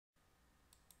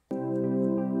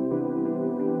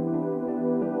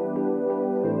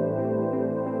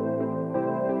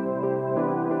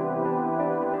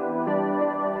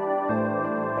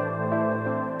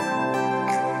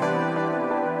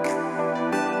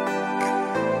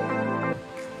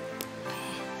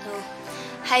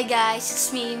Hi guys,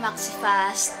 it's me,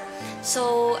 Maxifast.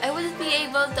 So, I wouldn't be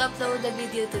able to upload the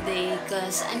video today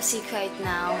because I'm sick right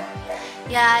now.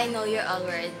 Yeah, I know you're all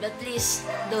worried, but please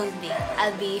don't be.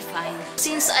 I'll be fine.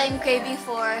 Since I'm craving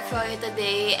for it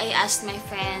today, I asked my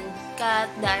friend, Kat,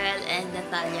 Daryl, and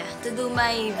Natalia to do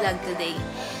my vlog today.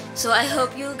 So, I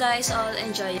hope you guys all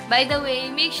enjoy. By the way,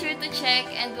 make sure to check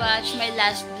and watch my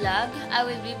last vlog. I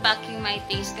will be packing my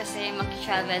things kasi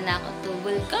mag-travel na ako to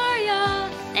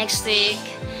Bulgaria next week.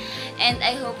 And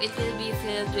I hope it will be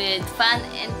filled with fun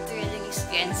and thrilling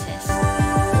experiences.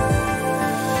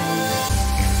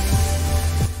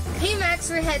 Hey Max,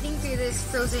 we're heading to this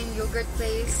frozen yogurt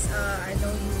place. I know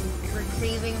you were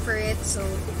craving for it, so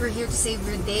we're here to save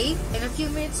your day. In a few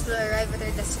minutes, we'll arrive at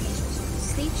our destination. So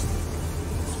stay tuned.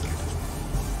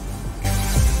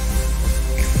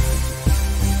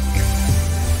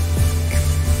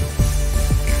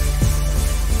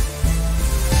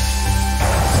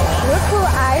 Look who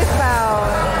I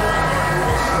found!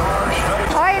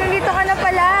 Hoy, nandito ka na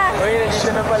pala! Hoy, nandito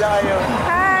na pala kayo.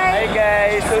 Hi! Hi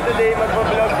guys! So today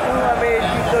magpa-vlog po kami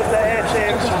dito sa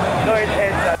SM North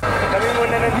EDSA. Kami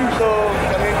muna nandito,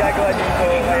 kami yung gagawa dito,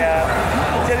 kaya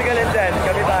chill ka lang dyan,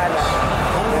 kami bahala.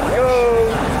 Let's go!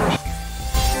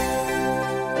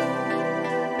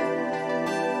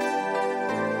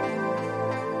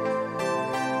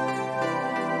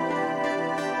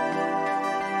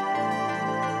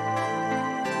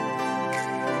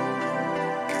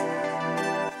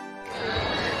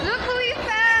 Look who we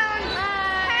found!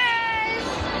 Guys!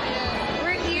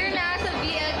 We're here na sa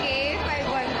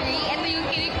BLK513 and yung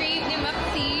kinikrave ni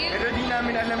Maxine. Pero di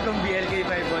namin alam kung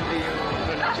BLK512 yung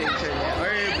pronunciation niya, or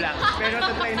black. Pero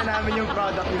tatry na namin yung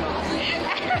product ni Maxine.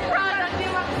 Product ni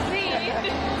Maxine!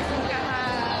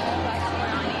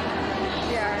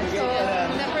 Yeah, so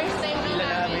the first time na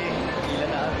namin. Pila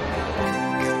namin.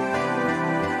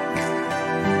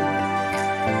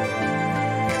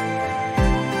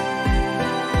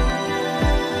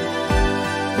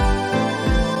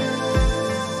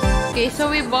 Okay,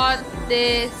 so we bought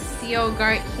this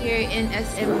yogurt here in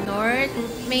SM North.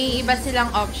 May iba silang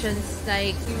options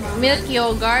like milk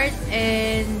yogurt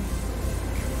and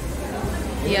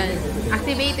yan,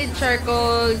 activated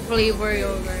charcoal flavor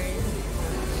yogurt.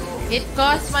 It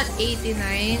costs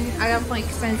 $1.89. Alam kong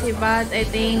expensive but I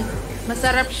think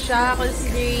masarap siya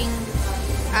considering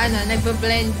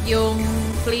nagbe-blend yung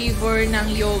flavor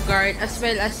ng yogurt as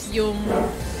well as yung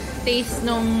taste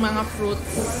ng mga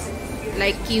fruits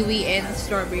like kiwi and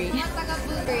strawberry. Mga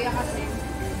taga-Bulgaria kasi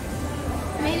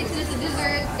mahilig sila sa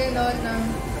dessert, gano'n, ng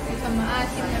isang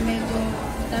maasim na medyo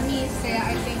tamis. Kaya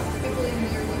I think people in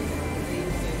there would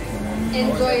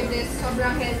enjoy this.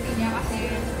 Sobrang healthy niya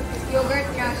kasi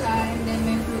yogurt nga siya and then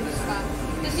may fruits pa.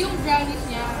 Tapos yung brownies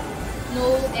niya,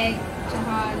 no egg,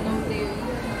 tsaka no dairy.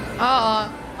 Oo.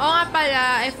 Oo nga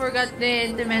pala, I forgot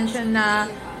din to mention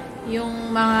na yung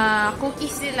mga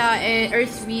cookies nila or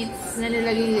sweets na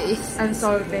nilagay is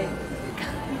unsalted.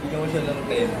 Hindi ko siya ng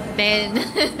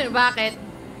 10. Bakit?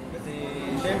 Kasi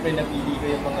syempre napili ko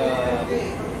yung mga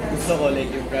gusto ko, like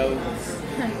yung brownies.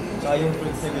 Tsaka yung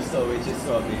fruits na gusto, which is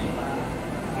strawberry.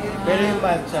 Pero yung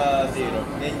matcha syrup,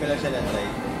 ngayon ko lang siya na-try.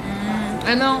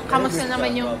 Kamusta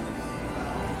naman yung...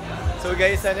 So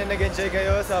guys, sana nag-enjoy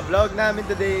kayo sa vlog namin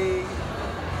today.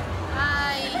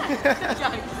 Hi!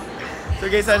 So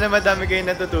guys, sana madami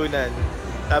kayong natutunan.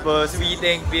 Tapos we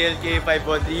thank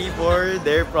BLK512 for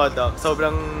their product.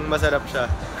 Sobrang masarap siya.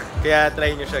 Kaya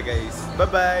try nyo siya guys.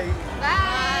 Bye-bye!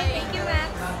 Bye! Thank you,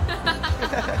 Max!